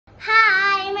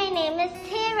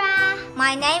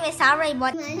My name is Sarah.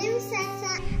 My name is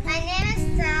Sasa. My name is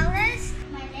Dallas.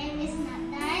 My name is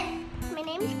Nadat. My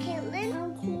name is Caitlin.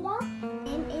 I'm Tita. My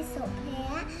name is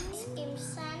Sophia.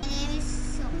 Skimson. My name is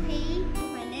Sophie.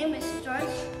 My name is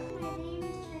George. My name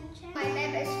is Chen. My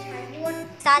name is Chanwon.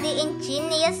 Study in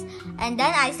Genius, and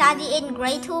then I study in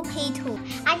grade 2 P2.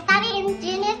 I study in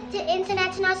Genius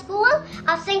International School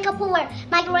of Singapore.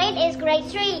 My grade is grade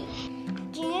 3.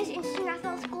 Genius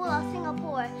International School of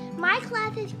Singapore. My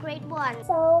class is grade 1.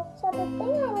 So the thing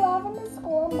I love in the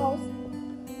school most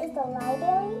is the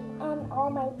library and all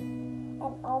my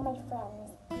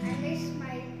friends. I miss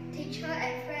my teacher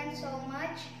and friends so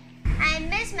much. I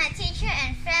miss my teacher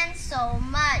and friends so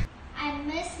much. I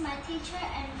miss my teacher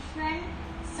and friends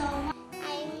so much.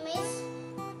 I miss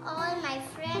all my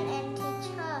friends and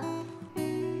teacher.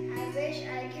 I wish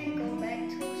I can go back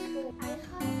to school. I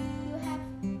hope you have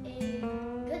a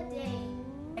good day.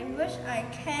 I wish I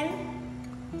can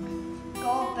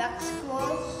go back to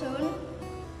school soon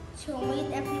to meet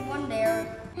everyone there.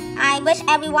 I wish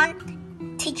everyone,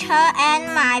 teacher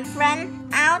and my friend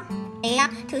out there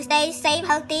to stay safe,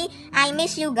 healthy. I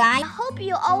miss you guys. I hope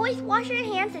you always wash your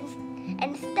hands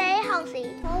and stay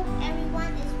healthy. Hope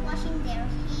everyone is washing their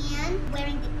hands,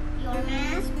 wearing your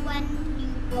mask when you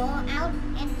go out,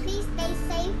 and please stay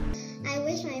safe. I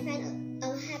wish my friend a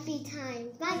happy time.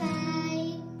 Bye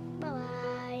bye.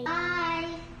 Bye bye.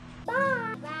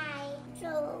 Bye bye. So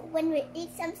when we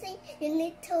eat something, you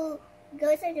need to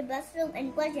go to the bathroom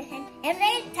and wash your hands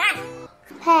every time.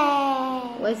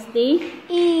 Hey. What's this?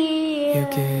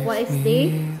 Yeah. What is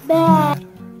this? Bad.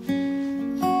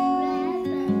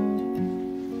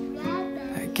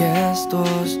 I guess it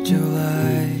was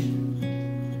July.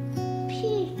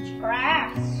 Peach.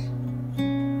 Grass.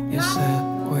 You said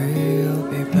we'll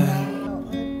be back,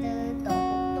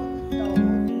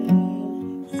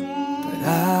 but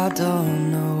I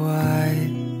don't know why.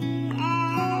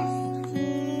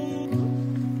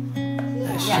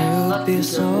 I should be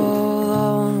so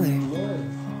lonely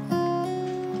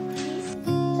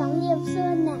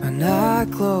when I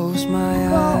close my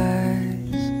eyes.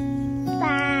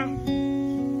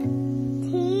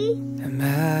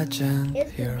 Imagine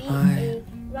you're mine.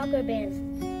 Rocker band.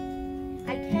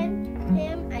 I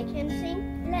can sing.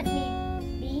 Let me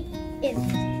be in.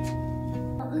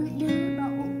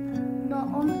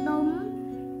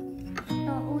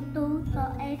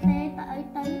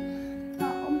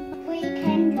 We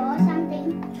can draw something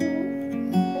to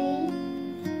be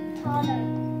taller.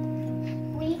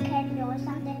 We can draw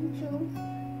something to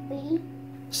be.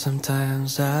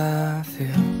 Sometimes I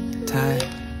feel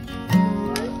tired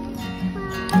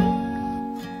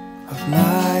of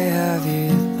my heavy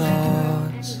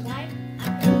thoughts.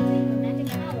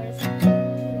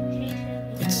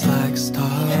 It's like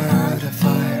start a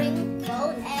fire.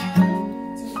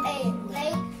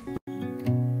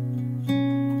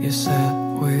 You said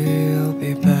we'll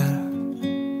be better,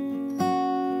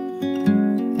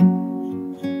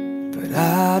 but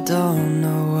I don't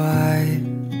know why.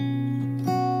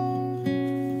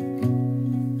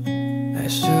 I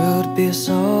should be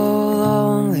so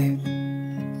lonely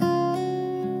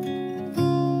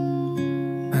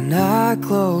when I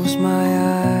close my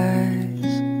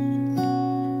eyes.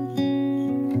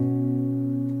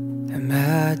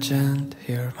 Imagined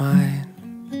you're mine.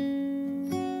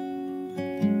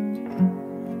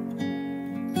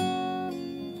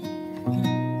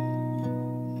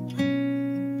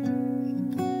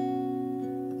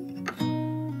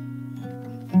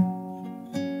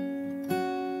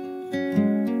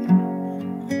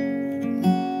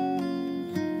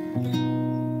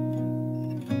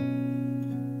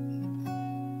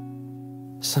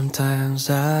 Sometimes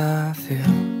I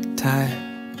feel tired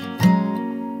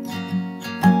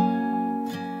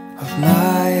of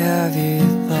my heavy